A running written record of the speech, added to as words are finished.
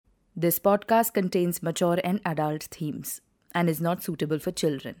This podcast contains mature and adult themes and is not suitable for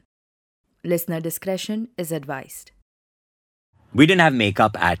children. Listener discretion is advised. We didn't have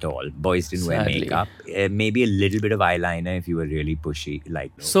makeup at all. Boys didn't wear Sadly. makeup. Maybe a little bit of eyeliner if you were really pushy.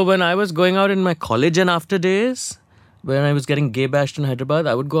 So when I was going out in my college and after days, when I was getting gay bashed in Hyderabad,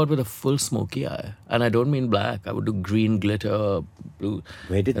 I would go out with a full smoky eye. And I don't mean black. I would do green, glitter, blue.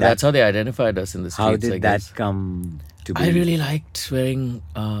 Where did That's how they identified us in the streets, How I did guess. that come to be? I really liked wearing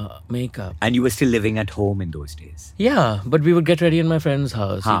makeup. And you were still living at home in those days? Yeah, but we would get ready in my friend's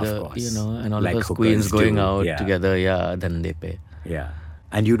house. Of course. And all Like of us hookers queens going do, out yeah. together. Yeah, then they pay. Yeah.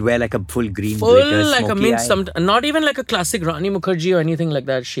 And you'd wear like a full green Full, glitter like smoky eye? not even like a classic Rani Mukherjee or anything like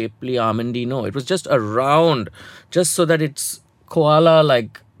that, shapely, almondy. No, it was just a round, just so that it's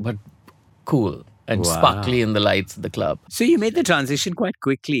koala-like, but cool and Wow. sparkly in the lights of the club. So you made the transition quite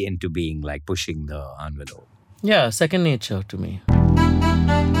quickly into being like pushing the envelope. Yeah, second nature to me.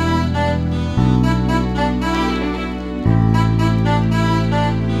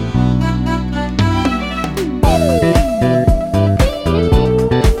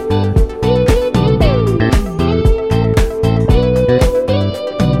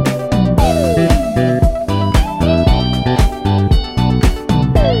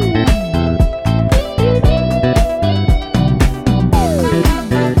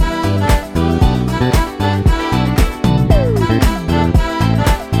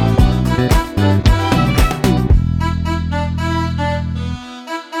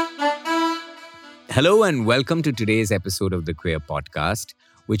 Hello and welcome to today's episode of the Queer Podcast,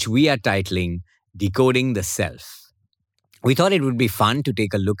 which we are titling Decoding the Self. We thought it would be fun to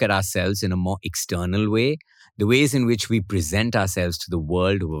take a look at ourselves in a more external way, the ways in which we present ourselves to the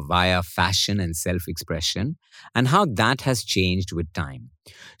world via fashion and self-expression, and how that has changed with time.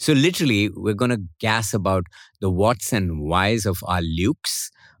 So literally, we're going to gas about the whats and whys of our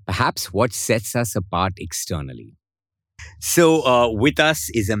lewks, perhaps what sets us apart externally. So with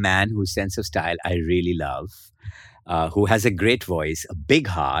us is a man whose sense of style I really love, who has a great voice, a big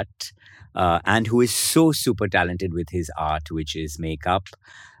heart, and who is so super talented with his art, which is makeup.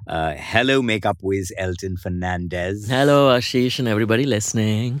 Hello, makeup whiz Elton Fernandez. Hello, Ashish and everybody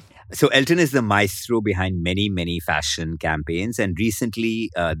listening. So Elton is the maestro behind many, many fashion campaigns, and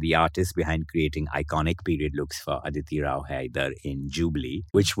recently the artist behind creating iconic period looks for Aditi Rao Haider in Jubilee,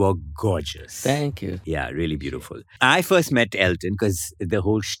 which were gorgeous. Thank you. Yeah, really beautiful. I first met Elton because the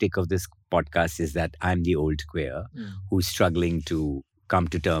whole shtick of this podcast is that I'm the old queer who's struggling to come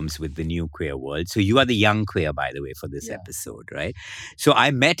to terms with the new queer world. So you are the young queer, by the way, for this episode, right? So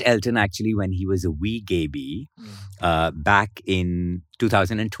I met Elton actually when he was a wee gay back in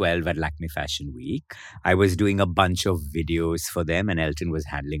 2012 at Lakme Fashion Week. I was doing a bunch of videos for them and Elton was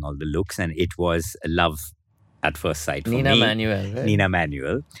handling all the looks, and it was love at first sight for Nina me. Manuel, right? Nina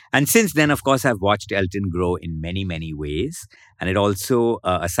Manuel. And since then, of course, I've watched Elton grow in many, many ways. And it also,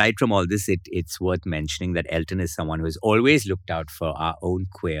 aside from all this, it's worth mentioning that Elton is someone who has always looked out for our own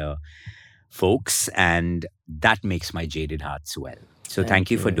queer folks. And that makes my jaded heart swell. So thank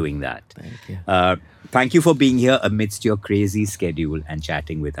you for doing that. Thank you. Thank you for being here amidst your crazy schedule and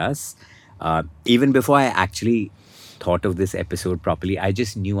chatting with us. Even before I actually thought of this episode properly, I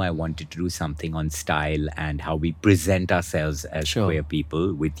just knew I wanted to do something on style and how we present ourselves as queer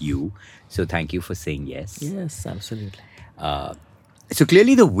people with you. So thank you for saying yes. Yes, absolutely. So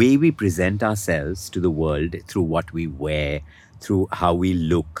clearly the way we present ourselves to the world through what we wear, through how we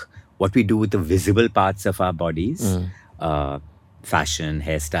look, what we do with the visible parts of our bodies, fashion,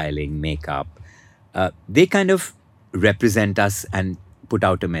 hairstyling, makeup, they kind of represent us and put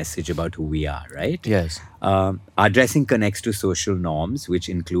out a message about who we are, right? Yes. Our dressing connects to social norms, which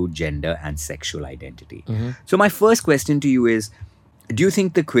include gender and sexual identity. So my first question to you is, do you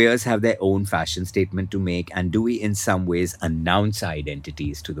think the queers have their own fashion statement to make? And do we in some ways announce our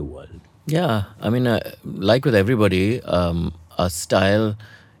identities to the world? Yeah. I mean, like with everybody, our style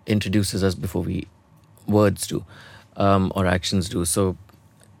introduces us before words do or actions do. So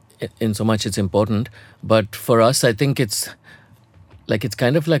in so much it's important. But for us, I think it's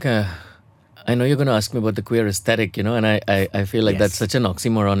kind of like I know you're going to ask me about the queer aesthetic, and I feel like that's such an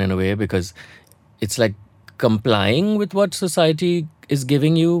oxymoron in a way, because it's like complying with what society is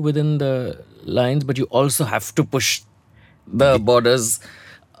giving you within the lines, but you also have to push the borders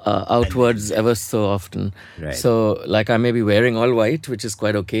outwards ever so often. Right. So like I may be wearing all white, which is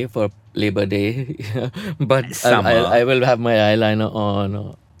quite okay for Labor Day, but I will have my eyeliner on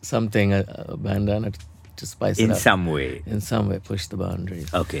or something, a bandana to spice it up. In some way. In some way, push the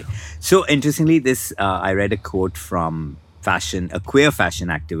boundaries. Okay. So interestingly, this I read a quote from a queer fashion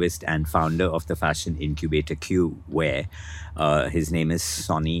activist and founder of the fashion incubator Q, where his name is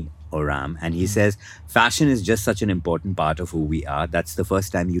Sonny Oram, and he says, fashion is just such an important part of who we are. That's the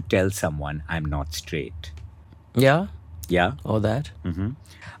first time you tell someone, I'm not straight. Yeah. Yeah? Or that.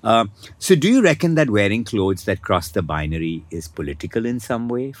 So do you reckon that wearing clothes that cross the binary is political in some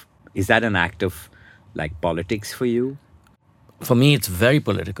way? Is that an act of like politics for you? For me, it's very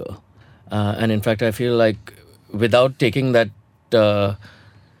political. And in fact, I feel like without taking that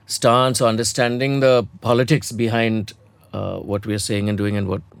stance or understanding the politics behind what we are saying and doing and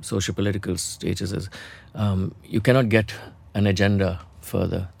what socio-political status is, you cannot get an agenda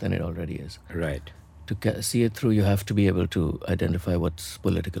further than it already is. Right. To see it through, you have to be able to identify what's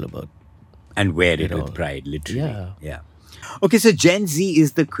political about. And wear it all. with pride, literally. Yeah. Okay, so Gen Z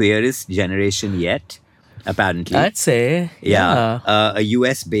is the queerest generation yet, apparently. I'd say, yeah. A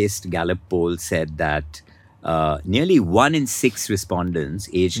US-based Gallup poll said that nearly 1 in 6 respondents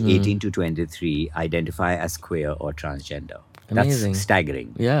aged 18 to 23 identify as queer or transgender. Amazing. That's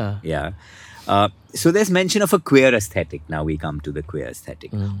staggering. Yeah. Yeah. So there's mention of a queer aesthetic. Now we come to the queer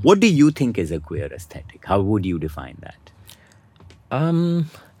aesthetic. What do you think is a queer aesthetic? How would you define that?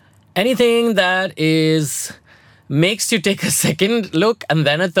 Anything that makes you take a second look and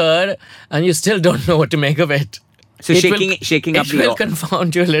then a third, and you still don't know what to make of it. So shaking up it will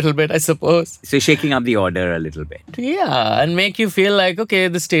confound you a little bit, I suppose. So shaking up the order a little bit. Yeah, and make you feel like, okay,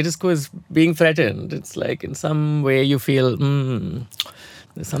 the status quo is being threatened. It's like in some way you feel,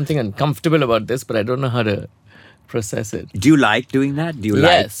 there's something uncomfortable about this, but I don't know how to process it. Do you like doing that?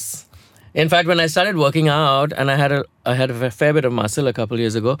 Yes. In fact, when I started working out, and I had a fair bit of muscle a couple of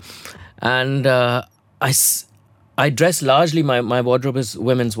years ago, and I dress largely, my wardrobe is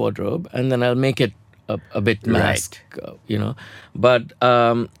women's wardrobe, and then I'll make it a bit mask, But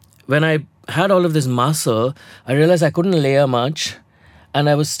when I had all of this muscle, I realized I couldn't layer much. And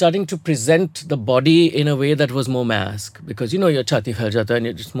I was starting to present the body in a way that was more mask. Because, your chati phel jata and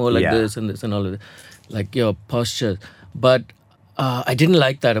it's more like this and all of that. Like your posture. But I didn't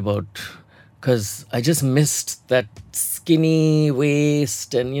like that because I just missed that skinny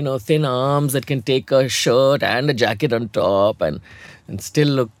waist and, thin arms that can take a shirt and a jacket on top and still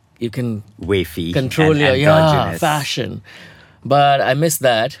look, you can wavy, control your fashion. But I miss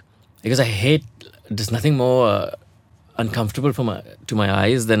that because there's nothing more uncomfortable to my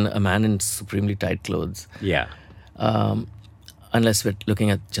eyes than a man in supremely tight clothes. Yeah. Unless we're looking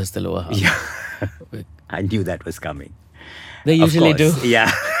at just the lower half. Yeah. I knew that was coming. They usually do.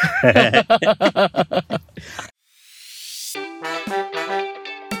 Yeah.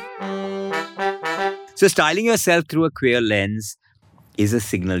 So styling yourself through a queer lens is a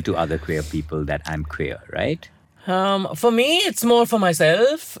signal to other queer people that I'm queer, right? For me, it's more for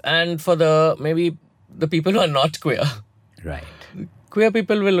myself and for maybe the people who are not queer. Right. Queer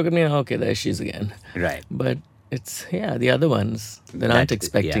people will look at me and, okay, there she is again. Right. But it's, the other ones, they aren't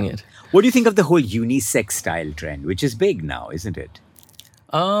expecting it. What do you think of the whole unisex style trend, which is big now, isn't it?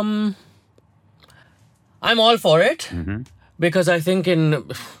 I'm all for it. Because I think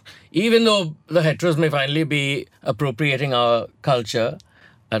even though the heteros may finally be appropriating our culture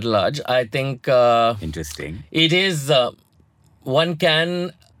at large, I think... Interesting. It is... one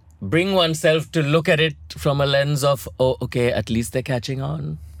can bring oneself to look at it from a lens of, oh, okay, at least they're catching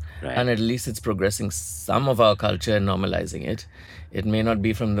on. Right. And at least it's progressing some of our culture and normalizing it. It may not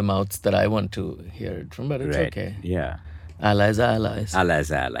be from the mouths that I want to hear it from, but it's okay. Yeah. Allies are allies.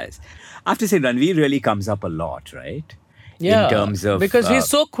 Allies are allies. I have to say, Ranveer really comes up a lot, right? Yeah. In terms of... Because he's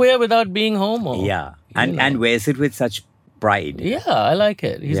so queer without being homo. Yeah. And wears it with such pride. Yeah, I like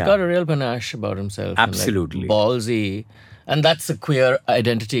it. He's got a real panache about himself. Absolutely. And ballsy. And that's a queer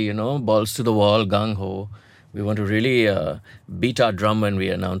identity, balls to the wall, gung-ho. We want to really beat our drum when we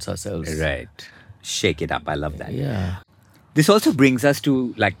announce ourselves. Right. Shake it up. I love that. Yeah. This also brings us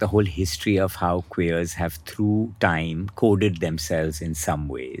to the whole history of how queers have through time coded themselves in some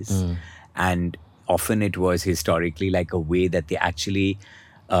ways. And often it was historically a way that they actually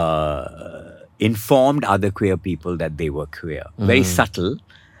informed other queer people that they were queer. Very subtle.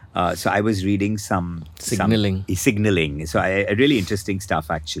 So I was reading some signaling. So really interesting stuff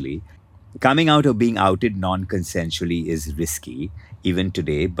actually. Coming out or being outed non-consensually is risky even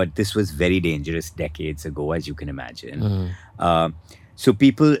today, but this was very dangerous decades ago, as you can imagine. So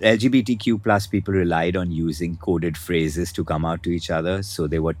LGBTQ plus people relied on using coded phrases to come out to each other. So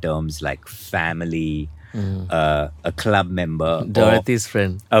there were terms like family, a club member. Dorothy's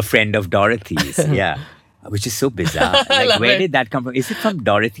friend. A friend of Dorothy's, yeah. Which is so bizarre. Where did that come from? Is it from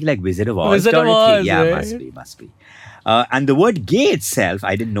Dorothy, like Wizard of Oz? Wizard of Oz, yeah, right? must be. And the word gay itself,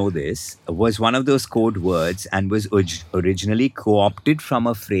 I didn't know this, was one of those code words and was originally co-opted from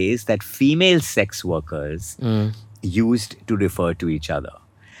a phrase that female sex workers used to refer to each other.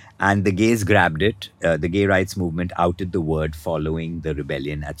 And the gays grabbed it. The gay rights movement outed the word following the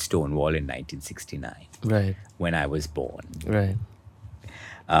rebellion at Stonewall in 1969, Right. when I was born. Right.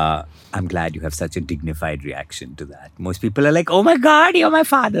 I'm glad you have such a dignified reaction to that. Most people are like, oh my God, you're my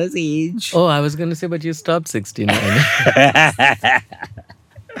father's age. Oh, I was going to say, but you stopped 69.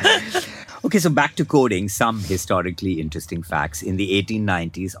 Okay, so back to coding, some historically interesting facts. In the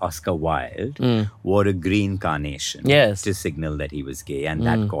 1890s, Oscar Wilde wore a green carnation to signal that he was gay, and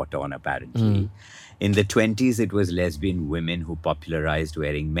that caught on apparently. In the 20s, it was lesbian women who popularized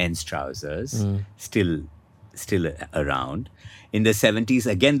wearing men's trousers, still around. In the 70s,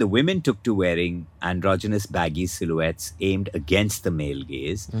 again, the women took to wearing androgynous baggy silhouettes aimed against the male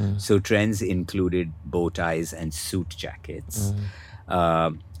gaze. So trends included bow ties and suit jackets.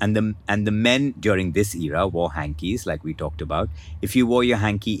 And the men during this era wore hankies, like we talked about. If you wore your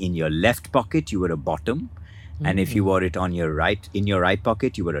hanky in your left pocket, you were a bottom. And if you wore it in your right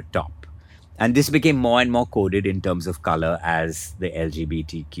pocket, you were a top. And this became more and more coded in terms of color as the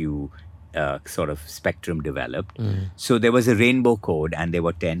LGBTQ sort of spectrum developed. So there was a rainbow code, and there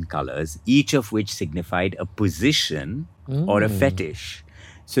were 10 colors, each of which signified a position or a fetish.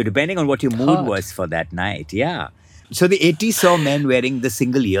 So depending on what your mood was for that night, So the 80s saw men wearing the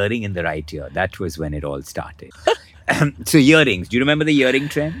single earring in the right ear. That was when it all started. So earrings. Do you remember the earring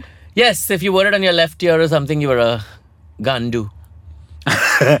trend? Yes, if you wore it on your left ear or something, you were a gandu.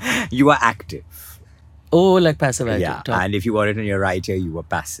 You were active. Oh, like passive active. Yeah, and if you wore it on your right ear, you were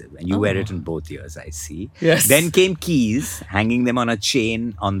passive. And you wear it in both ears, I see. Yes. Then came keys. Hanging them on a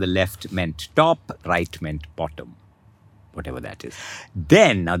chain on the left meant top, right meant bottom. Whatever that is.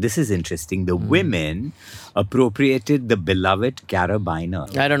 Then, now this is interesting, the women appropriated the beloved carabiner.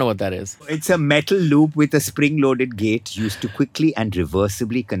 I don't know what that is. It's a metal loop with a spring-loaded gate used to quickly and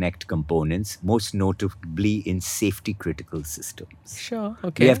reversibly connect components, most notably in safety-critical systems. Sure,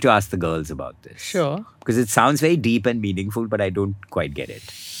 okay. We have to ask the girls about this. Sure. Because it sounds very deep and meaningful, but I don't quite get it.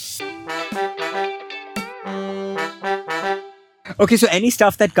 Okay, so any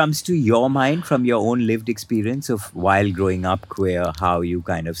stuff that comes to your mind from your own lived experience of while growing up queer, how you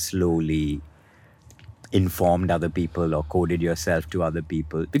kind of slowly informed other people or coded yourself to other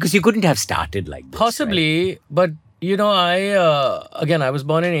people? Because you couldn't have started like this. Possibly, right? but I was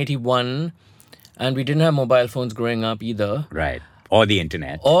born in 81 and we didn't have mobile phones growing up either. Right. Or the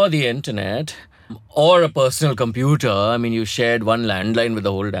internet. Or a personal computer. I mean, you shared one landline with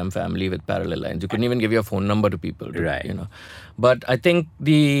the whole damn family with parallel lines. You couldn't even give your phone number to people. Right. But I think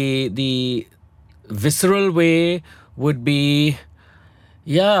the visceral way would be,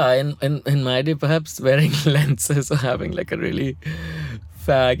 in my day, perhaps wearing lenses or having like a really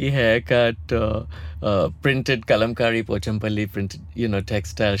faggy haircut, printed kalamkari, pochampalli printed,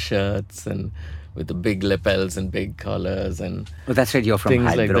 textile shirts and with the big lapels and big collars and that's right, you're from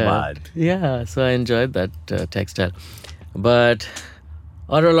Hyderabad. Like yeah, so I enjoyed that textile. But,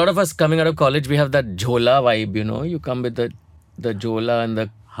 or a lot of us coming out of college, we have that jhola vibe, you come with the jhola and the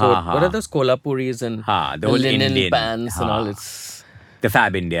coat. What are those kolapuris and the whole linen Indian pants and all? It's the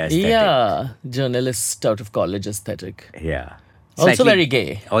Fab India aesthetic. Yeah, journalist out of college aesthetic. Yeah. Also very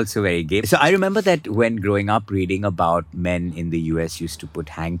gay. Also very gay. So I remember that when growing up reading about men in the US used to put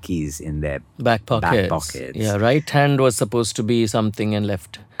hankies in their back pockets. Yeah, right hand was supposed to be something and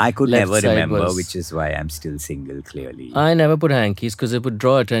left. I could never remember, was... which is why I'm still single, clearly. I never put hankies because it would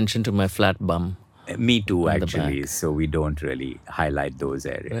draw attention to my flat bum. Me too, actually. So we don't really highlight those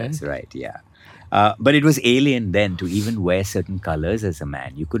areas. Right, yeah. But it was alien then to even wear certain colors as a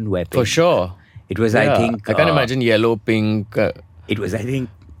man. You couldn't wear pink. For sure. It was, I think... I can't imagine yellow, pink... It was, I think,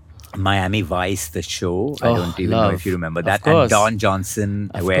 Miami Vice, the show. I don't even know if you remember that. And Don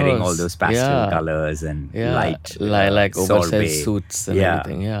Johnson wearing all those pastel colors and light lilac oversized suits and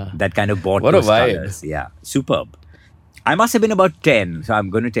everything. Yeah, that kind of bought what those a vibe. colors. Yeah, superb. I must have been about 10. So I'm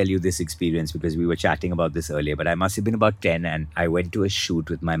going to tell you this experience because we were chatting about this earlier. But I must have been about 10 and I went to a shoot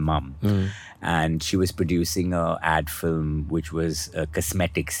with my mum. And she was producing an ad film which was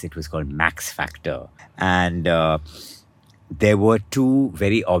cosmetics. It was called Max Factor. And... there were two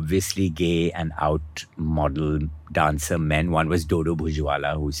very obviously gay and out model dancer men. One was Dodo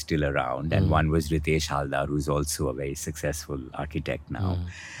Bhujwala, who's still around, and one was Ritesh Haldar, who's also a very successful architect now.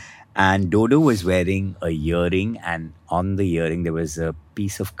 And Dodo was wearing a earring, and on the earring there was a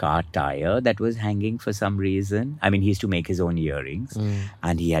piece of car tire that was hanging for some reason. I mean, he used to make his own earrings,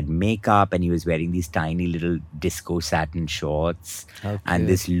 and he had makeup, and he was wearing these tiny little disco satin shorts and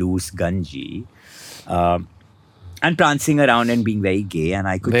this loose gunji. And prancing around and being very gay. And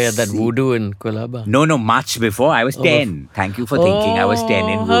I could Where that see... voodoo in Colaba? No, much before. I was 10. Thank you for thinking. I was 10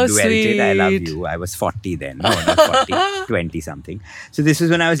 in how Voodoo Elton. I love sweet. you. I was 40 then. No, not 40. 20 something. So this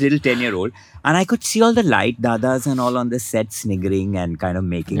was when I was little 10-year-old. And I could see all the light dadas and all on the set sniggering and kind of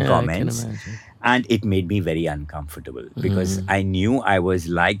making comments. I can imagine. And it made me very uncomfortable because I knew I was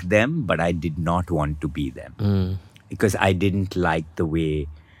like them, but I did not want to be them. Because I didn't like the way...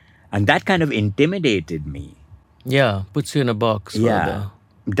 And that kind of intimidated me. Yeah, puts you in a box. Yeah.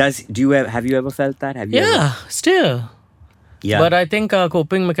 Have you ever felt that? Have you Yeah, still. Yeah. But I think our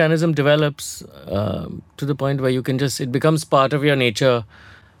coping mechanism develops to the point where you can just, it becomes part of your nature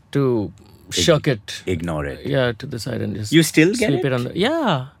to shuck it. Ignore it. Yeah, to the side and just You still get sweep it? under.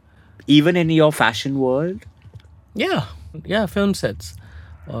 Yeah. Even in your fashion world? Yeah. Yeah, film sets.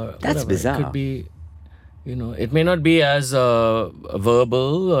 Or That's whatever. bizarre. It could be, it may not be as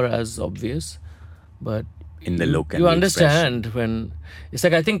verbal or as obvious, but In the look and you the understand when it's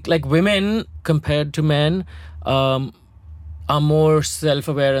like, I think like women compared to men are more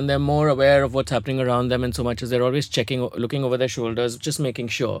self-aware and they're more aware of what's happening around them, in so much as they're always looking over their shoulders, just making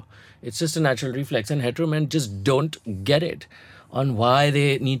sure. It's just a natural reflex, and hetero men just don't get it on why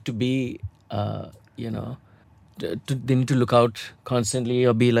they need to be they need to look out constantly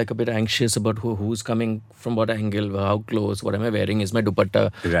or be like a bit anxious about who's coming from what angle, how close, what am I wearing, is my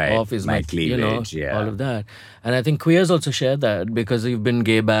dupatta Right, off, is my cleavage, yeah. all of that. And I think queers also share that because you've been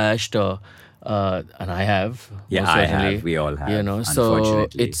gay bashed or and I have. Yeah, most I certainly, have. We all have, so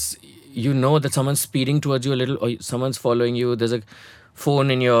unfortunately. it's, that someone's speeding towards you a little, or someone's following you, there's a phone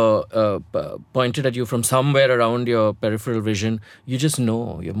in your pointed at you from somewhere around your peripheral vision, you just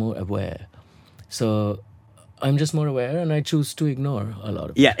know, you're more aware. So I'm just more aware, and I choose to ignore a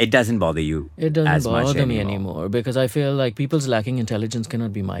lot of it. Yeah, it doesn't bother you. It doesn't as much bother me anymore because I feel like people's lacking intelligence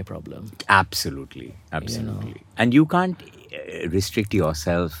cannot be my problem. Absolutely. And you can't restrict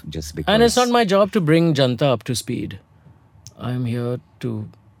yourself just because... And it's not my job to bring Janta up to speed. I'm here to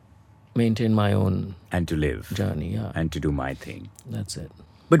maintain my own And to live. journey. Yeah, And to do my thing. that's it.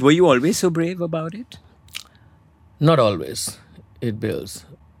 But were you always so brave about it? Not always. It builds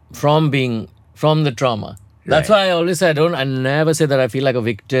from the trauma. That's Right. why I always say I never say that I feel like a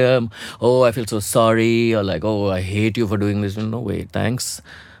victim. Oh, I feel so sorry, or like, oh, I hate you for doing this. No, wait, thanks.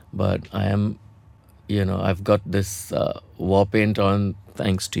 But I am, I've got this war paint on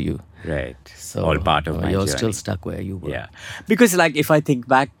thanks to you. Right. So all part of my you're journey. still stuck where you were. Yeah. Because like if I think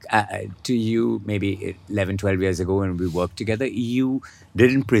back to you maybe 11, 12 years ago when we worked together, you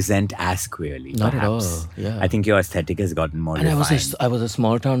didn't present as queerly. Not at perhaps. all, yeah. I think your aesthetic has gotten more And refined. I was a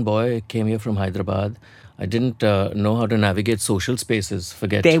small town boy. I came here from Hyderabad. I didn't know how to navigate social spaces.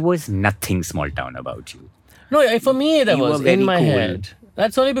 Forget. There was nothing small town about you. No, for me there You was were very in my cool. head.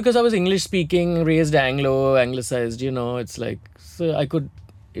 That's only because I was English speaking, raised anglicized. It's like, so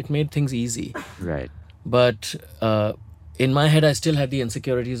it made things easy. Right. But in my head, I still had the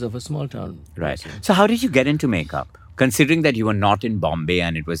insecurities of a small town. Right. So how did you get into makeup? Considering that you were not in Bombay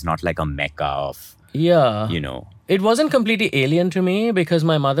and it was not like a mecca of, Yeah. It wasn't completely alien to me because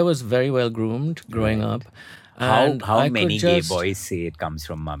my mother was very well groomed growing up. And How I many could gay just- boys say it comes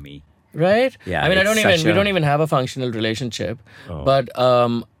from mummy? Right? Yeah, I mean, it's we don't even have a functional relationship. Oh.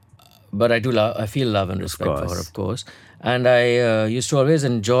 But I do I feel love and respect for her, course. of course. And I used to always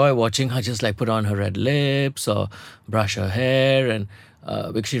enjoy watching her just like put on her red lips or brush her hair, and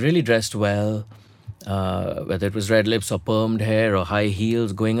because she really dressed well, whether it was red lips or permed hair or high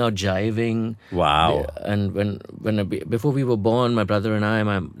heels, going out jiving. Wow. And before we were born, my brother and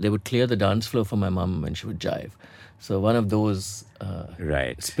I, they would clear the dance floor for my mum when she would jive. So one of those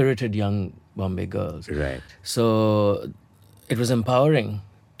Right. spirited young Bombay girls. Right. So it was empowering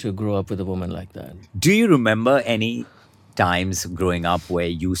to grow up with a woman like that. Do you remember any times growing up where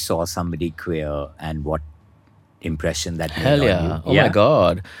you saw somebody queer and what impression that made Hell on yeah. you? Oh my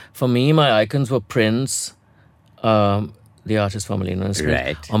God. For me, my icons were Prince, the artist formerly known as Prince,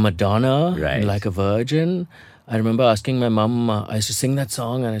 Right. or Madonna, Right. Like a Virgin. I remember asking my mum, I used to sing that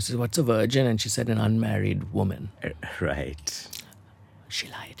song, and I said, what's a virgin? And she said, an unmarried woman. Right. She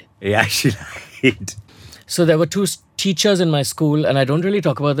lied. Yeah, she lied. So there were two teachers in my school, and I don't really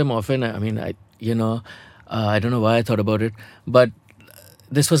talk about them often. I mean, I don't know why I thought about it, but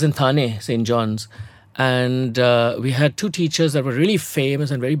this was in Thane, St. John's, and we had two teachers that were really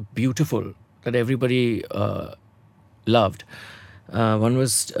famous and very beautiful that everybody loved. One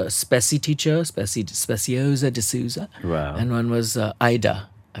was Speci teacher, Speciosa de Souza, Wow. and one was Ida.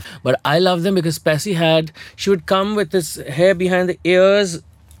 But I loved them because she would come with this hair behind the ears,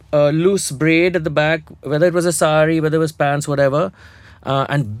 loose braid at the back, whether it was a sari, whether it was pants, whatever.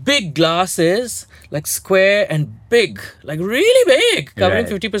 and big glasses, like square and big, like really big, covering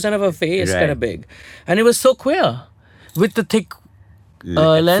Right. 50% of her face, Right. kind of big. And it was so queer with the thick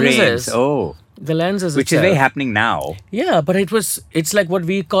lenses. Frames. Oh, The lenses which is itself. very happening now. Yeah, but it's like what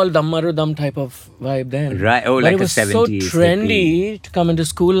we call Dammarudam type of vibe then. Right. Oh, but like it a was so 70s trendy to come into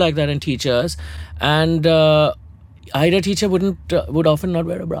school like that and teach us. And Ida teacher would often not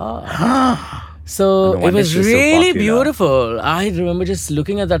wear a bra. So No it was wonder she's so really popular. beautiful. I remember just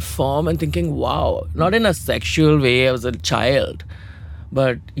looking at that form and thinking, wow, not in a sexual way, I was a child,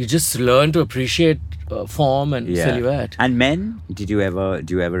 but you just learn to appreciate form and silhouette. And men? Do you ever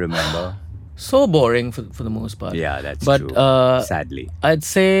remember? So boring for the most part. Yeah, that's but, true. Sadly. I'd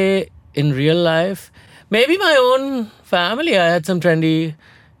say in real life, maybe my own family, I had some trendy,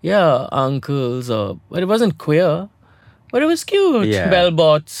 uncles, but it wasn't queer, but it was cute. Yeah. Bell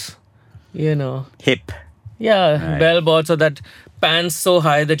bots, you know. Hip. Yeah, Right. bell bots or that pants so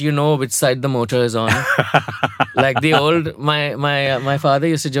high that you know which side the motor is on. Like the old, my father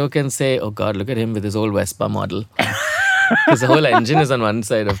used to joke and say, oh God, look at him with his old Vespa model. Because the whole engine is on one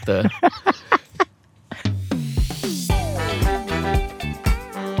side of the...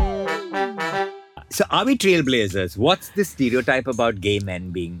 So are we trailblazers? What's the stereotype about gay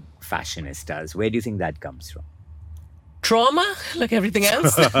men being fashionistas? Where do you think that comes from? Trauma, like everything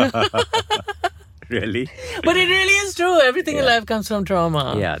else. Really? But it really is true. Everything in life comes from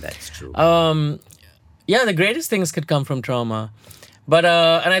trauma. Yeah, that's true. The greatest things could come from trauma. But,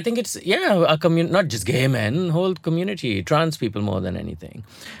 and I think it's, a community, not just gay men, whole community, trans people more than anything.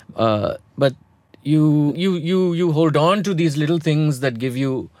 But you hold on to these little things that give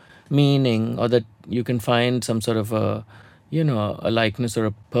you meaning, or that you can find some sort of a likeness or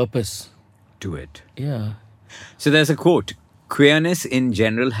a purpose. to it. Yeah. So there's a quote. Queerness in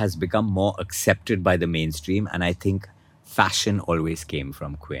general has become more accepted by the mainstream, and I think fashion always came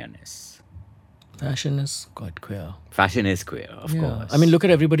from queerness. Fashion is quite queer. Fashion is queer, of course. I mean, look at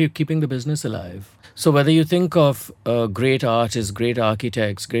everybody keeping the business alive. So whether you think of great artists, great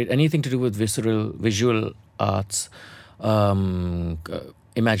architects, anything to do with visual arts,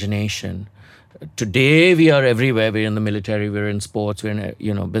 imagination. Today we are everywhere. We're in the military, we're in sports, we're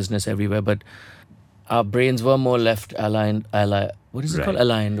in business everywhere. But our brains were more left aligned. What is it called?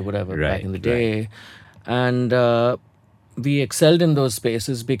 Aligned or whatever back in the day, and we excelled in those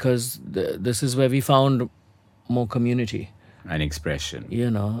spaces because this is where we found more community, An expression.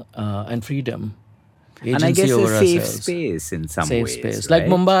 and freedom. And I Agency guess a over safe ourselves. space in some Safe ways. space, right? like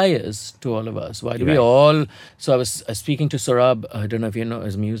Mumbai is to all of us. Why do we Right. all? So I was speaking to Saurabh. I don't know if you know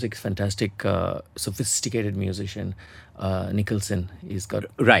his music. Fantastic, sophisticated musician, Nicholson. He's got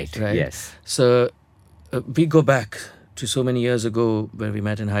Right, yes. So we go back to so many years ago where we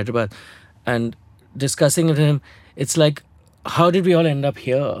met in Hyderabad, and discussing with him, it's like, how did we all end up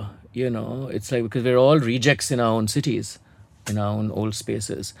here? It's like because we're all rejects in our own cities, in our own old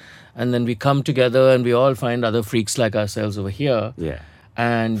spaces, and then we come together and we all find other freaks like ourselves over here. Yeah.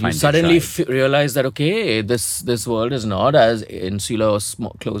 And Find you your suddenly tribe. realize that this world is not as insular or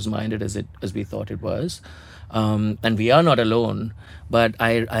closed-minded as we thought it was, and we are not alone. But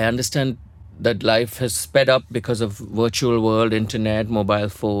I understand that life has sped up because of virtual world, internet, mobile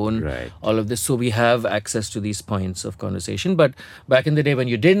phone, Right. all of this. So we have access to these points of conversation. But back in the day when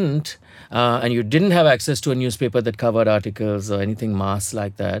you didn't, and you didn't have access to a newspaper that covered articles or anything mass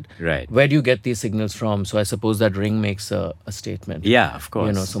like that, Right. where do you get these signals from? So I suppose that ring makes a statement. Yeah, of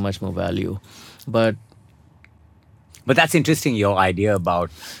course. So much more value. But that's interesting, your idea about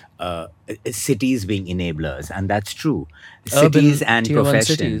cities being enablers, and that's true. Urban Cities and tier one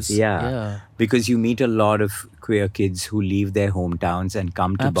professions. cities, yeah. Because you meet a lot of queer kids who leave their hometowns and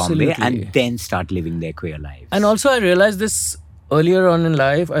come to Bombay Absolutely. and then start living their queer lives. And also I realized this earlier on in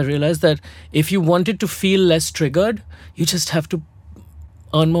life. I realized that if you wanted to feel less triggered, you just have to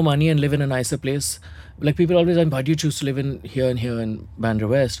earn more money and live in a nicer place. Like people always ask, why do you choose to live in here in Bandra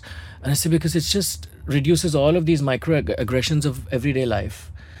West? And I say, because it just reduces all of these microaggressions of everyday life.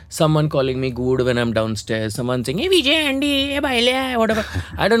 Someone calling me good when I'm downstairs. Someone saying, hey Vijay, Andy, hey Bailya, whatever.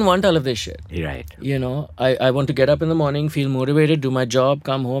 I don't want all of this shit. Right. I want to get up in the morning, feel motivated, do my job,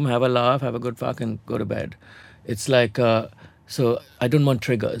 come home, have a laugh, have a good fuck, and go to bed. It's like, so I don't want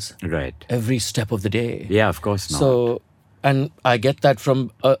triggers Right. every step of the day. Yeah, of course not. So, and I get that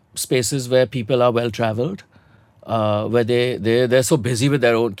from spaces where people are well traveled, where they're so busy with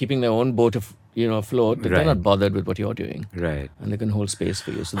keeping their own boat afloat that they're Right. not bothered with what you're doing. Right. And they can hold space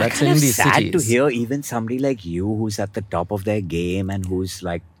for you. So That's that's kind in of these sad cities. to hear even somebody like you who's at the top of their game and who's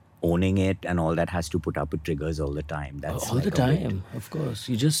like owning it and all that has to put up with triggers all the time. That's All like the a bit- time, of course.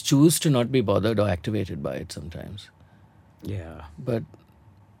 You just choose to not be bothered or activated by it sometimes. Yeah. But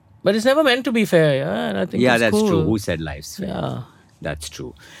it's never meant to be fair, yeah. And I think Yeah, it's that's cool. true. Who said life's fair? Yeah. That's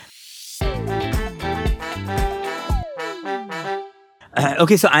true.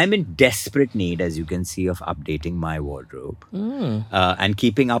 Okay, so I'm in desperate need, as you can see, of updating my wardrobe and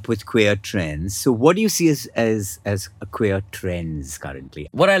keeping up with queer trends. So, what do you see as queer trends currently?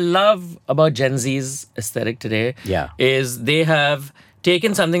 What I love about Gen Z's aesthetic today is they have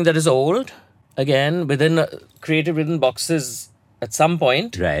taken something that is old, again, created within boxes at some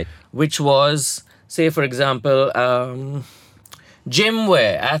point, Right. which was, say, for example, gym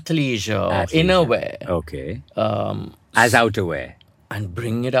wear, athleisure, innerwear. Okay. As outerwear. And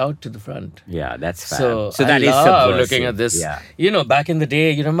bring it out to the front. Yeah, that's fab. So that I is love subversive. looking at this. Yeah. You know, back in the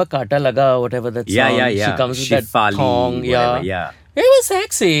day, you remember Kata Laga, whatever that song? Yeah. She comes with that Shifali, thong. whatever, yeah. It was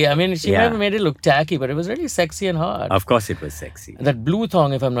sexy. I mean, she Yeah. never made it look tacky, but it was really sexy and hard. Of course, it was sexy. That blue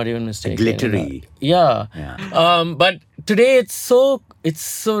thong, if I'm not even mistaken. Glittery. Yeah. But today it's so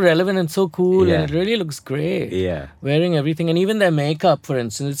relevant and so cool, Yeah. and it really looks great. Yeah. Wearing everything, and even their makeup, for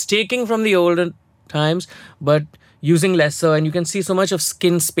instance, it's taking from the olden times, but using lesser, and you can see so much of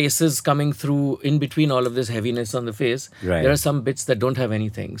skin spaces coming through in between all of this heaviness on the face. Right. There are some bits that don't have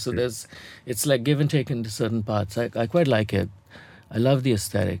anything, so it's like give and take into certain parts. I quite like it. I love the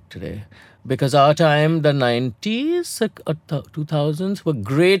aesthetic today. Because our time, the 90s, 2000s, were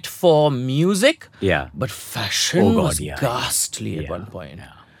great for music. Yeah. But fashion was yeah. ghastly at Yeah. one point.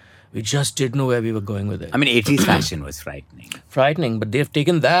 Yeah. We just didn't know where we were going with it. I mean, 80s fashion was frightening. Frightening, but they've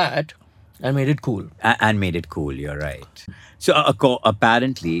taken that and made it cool. And made it cool, you're right. So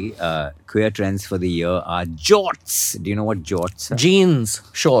apparently, queer trends for the year are jorts. Do you know what jorts are? Jeans,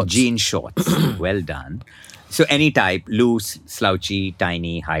 shorts. Jean shorts. Well done. So any type, loose, slouchy,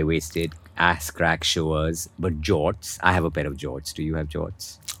 tiny, high-waisted, ass crack showers, but jorts. I have a pair of jorts. Do you have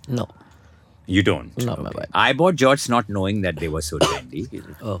jorts? No. You don't? Not my vibe. I bought jorts not knowing that they were so trendy.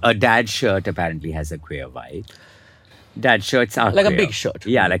 A dad shirt apparently has a queer vibe. Dad shirts are Like a queer. big shirt.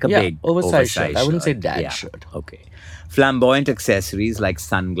 Yeah, like a big oversized shirt. I wouldn't say dad Yeah. shirt. Okay. Flamboyant accessories like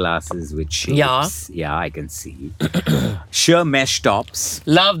sunglasses with shapes. Yeah. Yeah, I can see. Sheer mesh tops.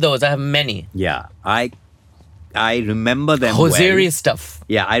 Love those. I have many. Yeah. I remember them Hosiery well. stuff.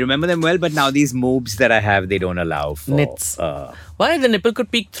 Yeah, I remember them well, but now these moves that I have, they don't allow for... Knits. Why? The nipple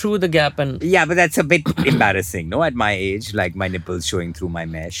could peek through the gap and... Yeah, but that's a bit embarrassing, no? At my age, like my nipples showing through my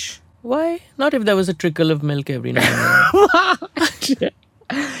mesh. Why? Not if there was a trickle of milk every now and then.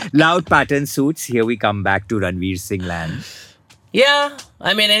 Loud pattern suits. Here we come back to Ranveer Singh land. Yeah.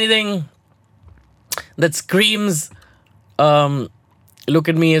 I mean, anything that screams, look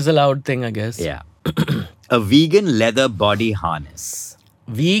at me is a loud thing, I guess. Yeah. A vegan leather body harness.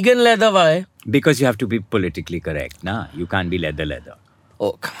 Vegan leather, why? Because you have to be politically correct, nah? You can't be leather.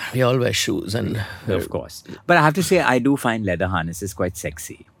 Oh, come on. We all wear shoes and... Of course. But I have to say, I do find leather harnesses quite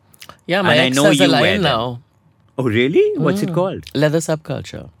sexy. Yeah, my And I ex know has a you wear line them. now. Oh, really? What's it called? Leather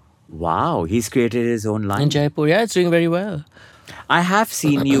subculture. Wow, he's created his own line. In Jaipur. Yeah, it's doing very well. I have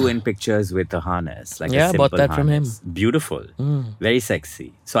seen you in pictures with a harness. Like Yeah, a I simple bought that from him. harness. Beautiful. Very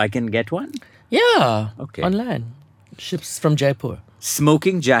sexy. So I can get one? Yeah. Okay. Online. Ships from Jaipur.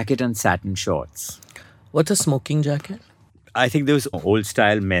 Smoking jacket and satin shorts. What's a smoking jacket? I think those old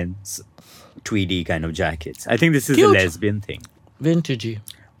style men's tweedy kind of jackets. I think this is Cute. a lesbian thing. Vintagey.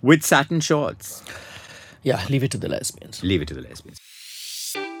 With satin shorts. Yeah, leave it to the lesbians. Leave it to the lesbians.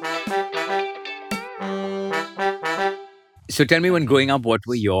 So tell me, when growing up, what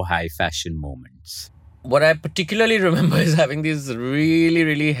were your high fashion moments? What I particularly remember is having these really,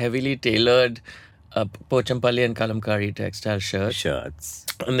 really heavily tailored Pochampalli and Kalamkari textile shirts. Shirts.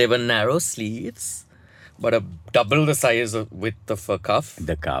 And they were narrow sleeves, but double the size of width of a cuff.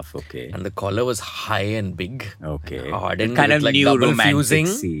 The cuff, okay. And the collar was high and big. Okay. Hardened Kind with of like new double romantic.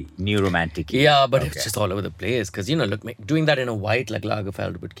 fusing. New romantic. Yeah, but it's just all over the place. Because, look, doing that in a white like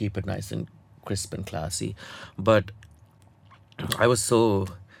Lagerfeld would keep it nice and crisp and classy. But I was so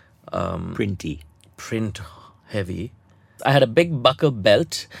Printy. print heavy. I had a big buckle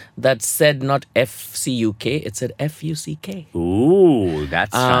belt that said not FCUK, it said FUCK. Ooh,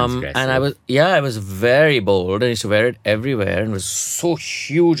 that's transgressive. And I was very bold. I used to wear it everywhere and it was so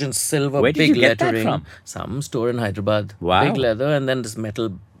huge and silver, Where did big you get that lettering. from? Some store in Hyderabad. Wow. Big leather and then this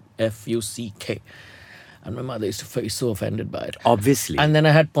metal FUCK. And my mother used to be so offended by it. Obviously. And then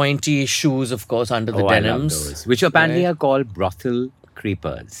I had pointy shoes, of course, under the I love denims. those. Which apparently Right. are called brothel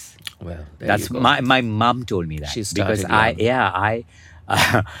creepers. Well, there That's you go. my mum told me that. She started because young.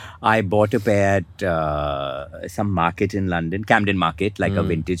 I bought a pair at some market in London, Camden Market, like a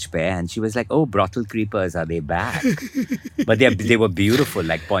vintage pair. And she was like, oh, brothel creepers, are they back? But they were beautiful,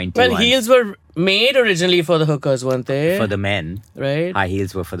 like pointy Well, ones. heels were made originally for the hookers, weren't they? For the men. Right? High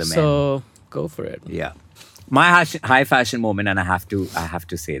heels were for the men. So, go for it. Yeah. My high fashion moment, and I have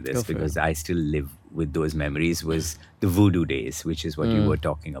to say this Go for because I still live with those memories, was the voodoo days, which is what you were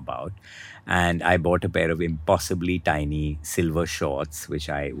talking about. And I bought a pair of impossibly tiny silver shorts, which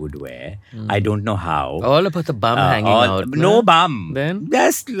I would wear. I don't know how. All about the bum hanging out. No bum. Then?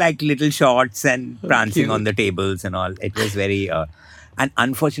 Just like little shorts and prancing cute. on the tables and all. It was very...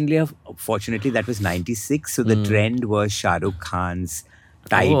 and fortunately, that was 96. So the trend was Shah Rukh Khan's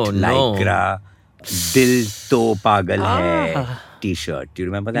tight lycra, Dil To Pagal Hai t-shirt. Do you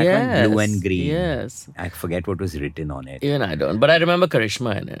remember that one? Blue and green. Yes. I forget what was written on it. Even I don't. But I remember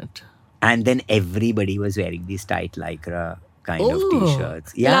Karishma in it. And then everybody was wearing these tight lycra kind of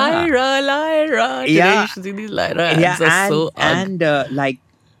t-shirts. Yeah. Lyra. Today Yeah. you should see these Lyra ads are so ugly. and like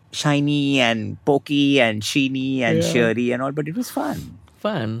shiny and pokey and sheeny and sheery and all, but it was fun.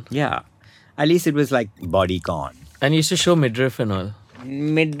 Fun. Yeah. At least it was like bodycon. And you used to show midriff and all.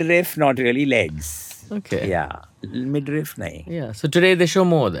 Midriff, not really legs. Okay. Yeah. Midriff, nahi. Yeah. So today they show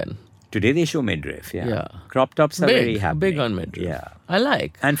more then. Today they show midriff, yeah. Yeah. Crop tops are very happy. Big on midriff. Yeah. I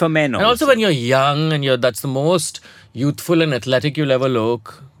like. And for men And also when you're young and that's the most youthful and athletic you'll ever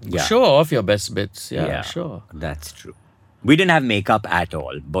look. Yeah. Show off your best bits. Yeah, sure. That's true. We didn't have makeup at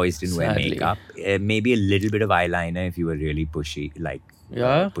all. Boys didn't wear Sadly. makeup. Maybe a little bit of eyeliner if you were really pushy, like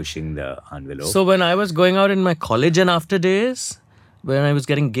pushing the envelope. So when I was going out in my college and after days, when I was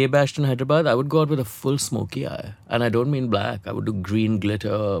getting gay bashed in Hyderabad, I would go out with a full smoky eye. And I don't mean black. I would do green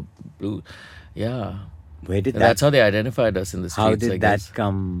glitter, blue. Yeah. Where did That's how they identified us in the streets, How I did guess. that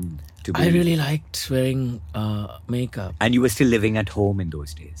come to be? I really liked wearing makeup. And you were still living at home in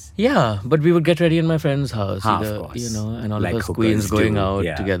those days? Yeah, but we would get ready in my friend's house. Of course. And all Like of us hookers queens going do, out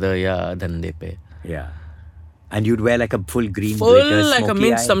yeah. together. Yeah, then they pay. Yeah. And you'd wear like a full green Full, glitter like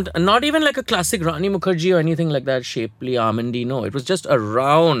smoky eye? not even like a classic Rani Mukherjee or anything like that, shapely, almondy. No, it was just a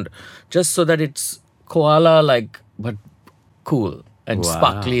round, just so that it's koala like, but cool and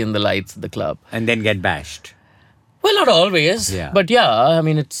sparkly in the lights of the club. And then get bashed. Well, not always. Yeah. But yeah, I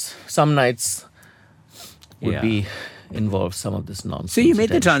mean, it's some nights would Yeah. be involve some of this nonsense. So you made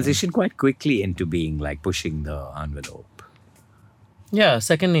the attention. transition quite quickly into being like pushing the envelope. Yeah,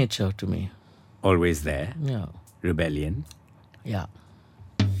 second nature to me. Always there. Yeah. Rebellion. Yeah.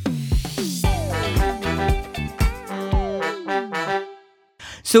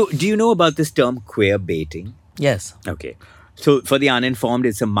 So do you know about this term queer baiting? Yes. Okay. So for the uninformed,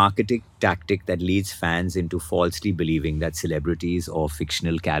 it's a marketing tactic that leads fans into falsely believing that celebrities or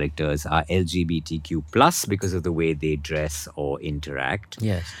fictional characters are LGBTQ plus because of the way they dress or interact.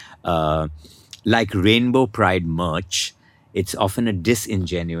 Yes. Like Rainbow Pride merch, it's often a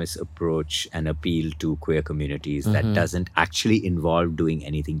disingenuous approach and appeal to queer communities that doesn't actually involve doing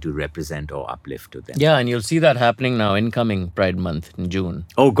anything to represent or uplift to them. Yeah, and you'll see that happening now, incoming Pride Month in June.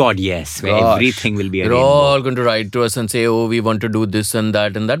 Oh God, yes. Where Gosh. everything will be a They're rainbow. all going to write to us and say, oh, we want to do this and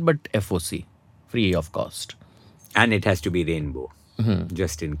that, but FOC, free of cost. And it has to be rainbow,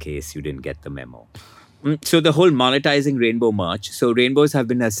 just in case you didn't get the memo. So the whole monetizing rainbow merch. So rainbows have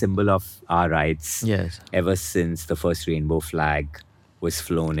been a symbol of our rights Yes. ever since the first rainbow flag was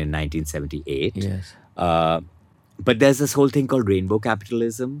flown in 1978. Yes. But there's this whole thing called rainbow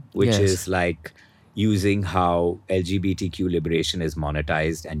capitalism, which Yes. is like using how LGBTQ liberation is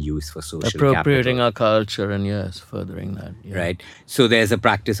monetized and used for social Appropriating capital. our culture and yes, furthering that. Yeah. Right. So there's a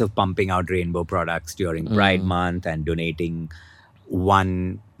practice of pumping out rainbow products during Pride Month and donating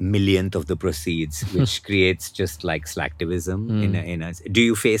 1/1,000,000th of the proceeds, which creates just like slacktivism. Do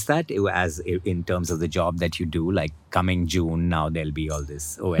you face that as in terms of the job that you do? Like coming June, now there'll be all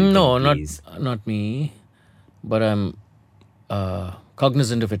this. Oh, No, please. not me, but I'm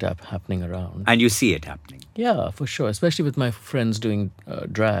cognizant of it happening around. And you see it happening. Yeah, for sure, especially with my friends doing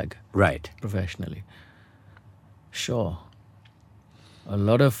drag Right. professionally. Sure. A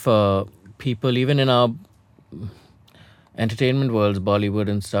lot of people, even in our entertainment worlds, Bollywood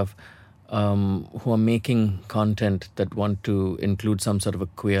and stuff, who are making content that want to include some sort of a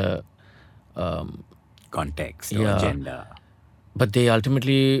queer, Context or Yeah. agenda. but they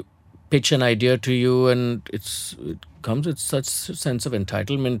ultimately pitch an idea to you, and it comes with such a sense of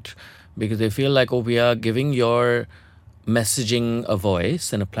entitlement because they feel like, oh, we are giving your messaging a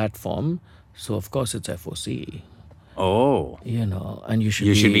voice and a platform, so of course it's FOC. Oh, And you should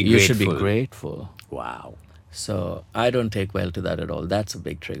be grateful. grateful. wow. So I don't take well to that at all. That's a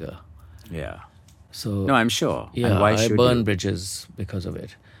big trigger. Yeah. So No, I'm sure. yeah, and why I should burn you? bridges because of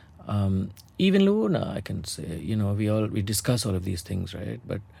it. Even Luna, I can say, we discuss all of these things, right?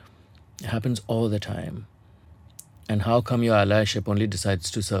 But it happens all the time. And how come your allyship only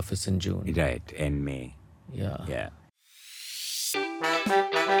decides to surface in June? Right, in May. Yeah. Yeah.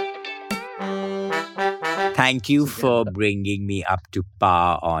 Thank you for bringing me up to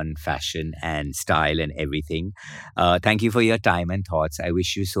par on fashion and style and everything. Thank you for your time and thoughts. I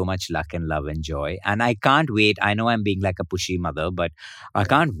wish you so much luck and love and joy. And I can't wait. I know I'm being like a pushy mother, but I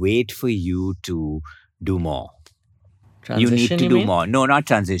can't wait for you to do more. Transition, you need to you do mean? more. No, not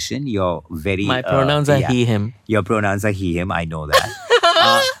transition. You're very. My pronouns are he, him. Your pronouns are he, him. I know that.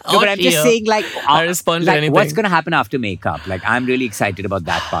 No, Or but I'm just here. saying, like, I respond to like what's anything. going to happen after makeup? Like, I'm really excited about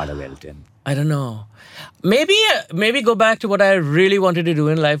that part of Elton. I don't know. Maybe go back to what I really wanted to do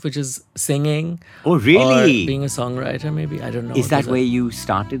in life, which is singing. Oh, really? Or being a songwriter, maybe. I don't know. Is that where you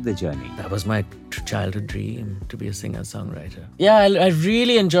started the journey? That was my childhood dream, to be a singer-songwriter. Yeah, I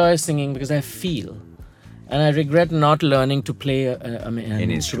really enjoy singing because I feel. And I regret not learning to play an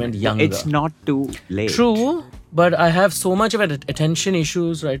instrument younger. It's not too late. True, but I have so much of attention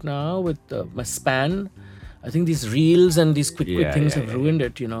issues right now with my span. I think these reels and these quick things have ruined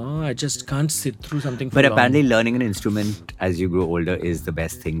it, I just can't sit through something for But long. apparently learning an instrument as you grow older is the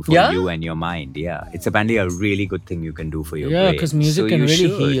best thing for you and your mind. Yeah. It's apparently a really good thing you can do for your brain. Yeah, because music can you really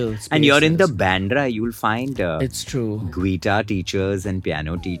should. heal And you're in the spaces. Bandra, you'll find It's true. guitar teachers and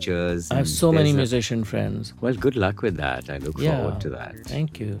piano teachers. I have and so many there's musician friends. Well, good luck with that. I look forward to that.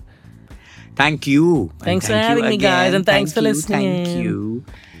 Thank you. Thank you. And Thanks for thank you having me, guys, again. and thanks for Thank you, listening. Thank you.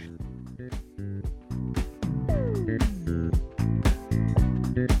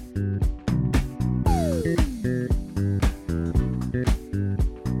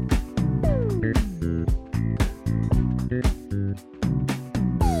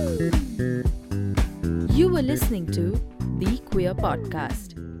 You were listening to The Queer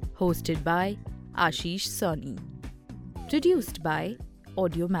Podcast, hosted by Ashish Soni. Produced by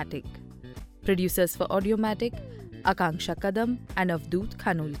Audiomatic. Producers for Audiomatic, Akanksha Kadam and Avdoot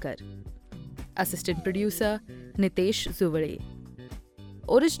Khanulkar. Assistant producer, Nitesh Zuvade.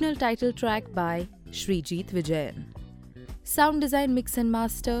 Original title track by Srijit Vijayan. Sound design, mix and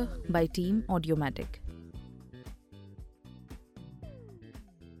master by Team Audiomatic.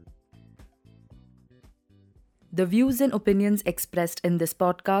 The views and opinions expressed in this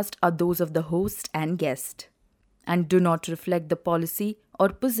podcast are those of the host and guest and do not reflect the policy or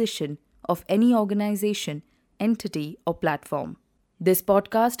position of any organization, entity, or platform. This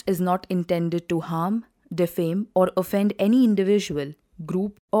podcast is not intended to harm, defame, or offend any individual,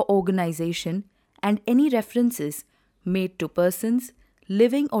 group, or organization, and any references made to persons,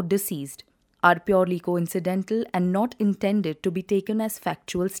 living or deceased, are purely coincidental and not intended to be taken as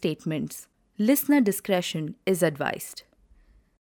factual statements. Listener discretion is advised.